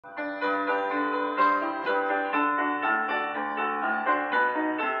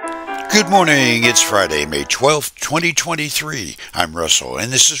Good morning. It's Friday, May 12th, 2023. I'm Russell, and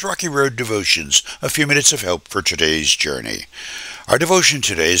this is Rocky Road Devotions, a few minutes of help for today's journey. Our devotion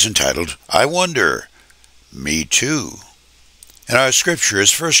today is entitled, I Wonder. Me Too. And our scripture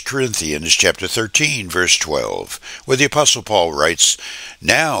is 1 Corinthians chapter 13, verse 12, where the Apostle Paul writes,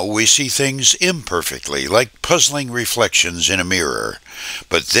 Now we see things imperfectly, like puzzling reflections in a mirror,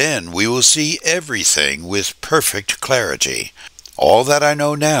 but then we will see everything with perfect clarity. All that I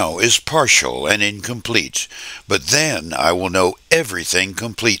know now is partial and incomplete, but then I will know everything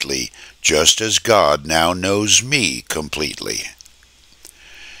completely, just as God now knows me completely.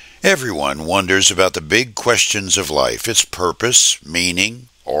 Everyone wonders about the big questions of life, its purpose, meaning,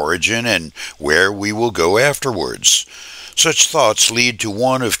 origin, and where we will go afterwards. Such thoughts lead to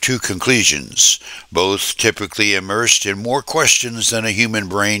one of two conclusions, both typically immersed in more questions than a human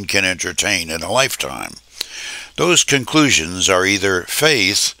brain can entertain in a lifetime. Those conclusions are either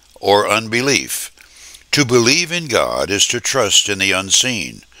faith or unbelief. To believe in God is to trust in the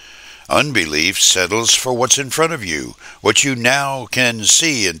unseen. Unbelief settles for what's in front of you, what you now can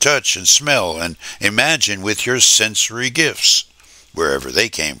see and touch and smell and imagine with your sensory gifts, wherever they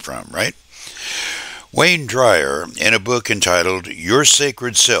came from, right? Wayne Dyer, in a book entitled Your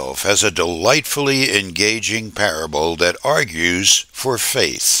Sacred Self, has a delightfully engaging parable that argues for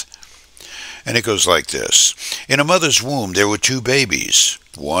faith. And it goes like this. In a mother's womb there were two babies.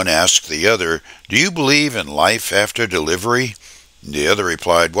 One asked the other, Do you believe in life after delivery? The other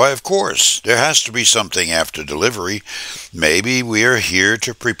replied, Why, of course. There has to be something after delivery. Maybe we are here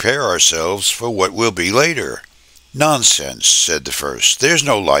to prepare ourselves for what will be later. Nonsense, said the first. There's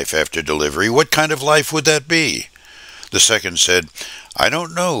no life after delivery. What kind of life would that be? The second said, I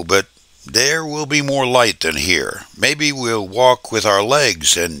don't know, but there will be more light than here. Maybe we'll walk with our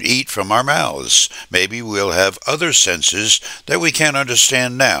legs and eat from our mouths. Maybe we'll have other senses that we can't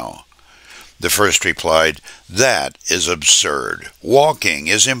understand now. The first replied, That is absurd. Walking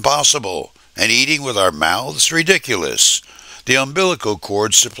is impossible, and eating with our mouths ridiculous. The umbilical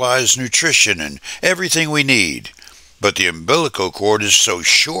cord supplies nutrition and everything we need. But the umbilical cord is so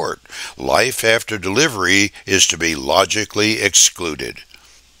short, life after delivery is to be logically excluded.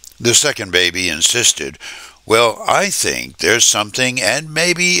 The second baby insisted, Well, I think there's something, and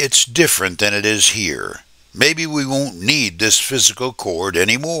maybe it's different than it is here. Maybe we won't need this physical cord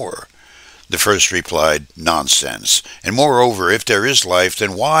anymore. The first replied, Nonsense. And moreover, if there is life,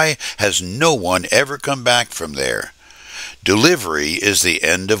 then why has no one ever come back from there? Delivery is the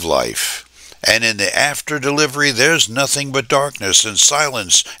end of life. And in the after delivery, there's nothing but darkness and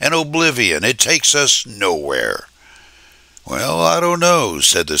silence and oblivion. It takes us nowhere. Well, I don't know,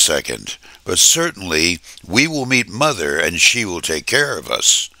 said the second, but certainly we will meet Mother, and she will take care of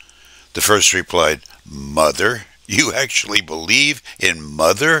us. The first replied, Mother? You actually believe in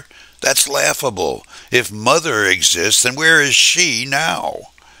Mother? That's laughable. If Mother exists, then where is she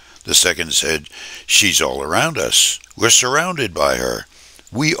now? The second said, She's all around us. We're surrounded by her.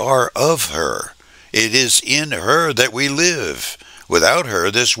 We are of her. It is in her that we live. Without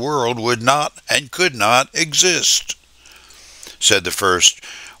her, this world would not and could not exist. Said the first,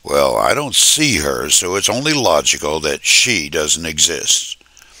 Well, I don't see her, so it's only logical that she doesn't exist.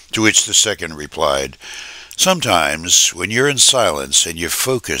 To which the second replied, Sometimes, when you're in silence and you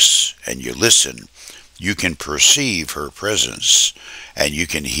focus and you listen, you can perceive her presence, and you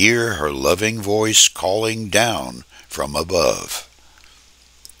can hear her loving voice calling down from above.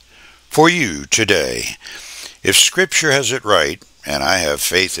 For you today, if Scripture has it right, and I have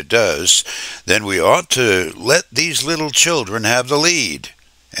faith it does, then we ought to let these little children have the lead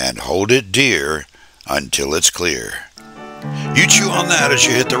and hold it dear until it's clear. You chew on that as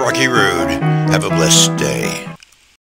you hit the rocky road. Have a blessed day.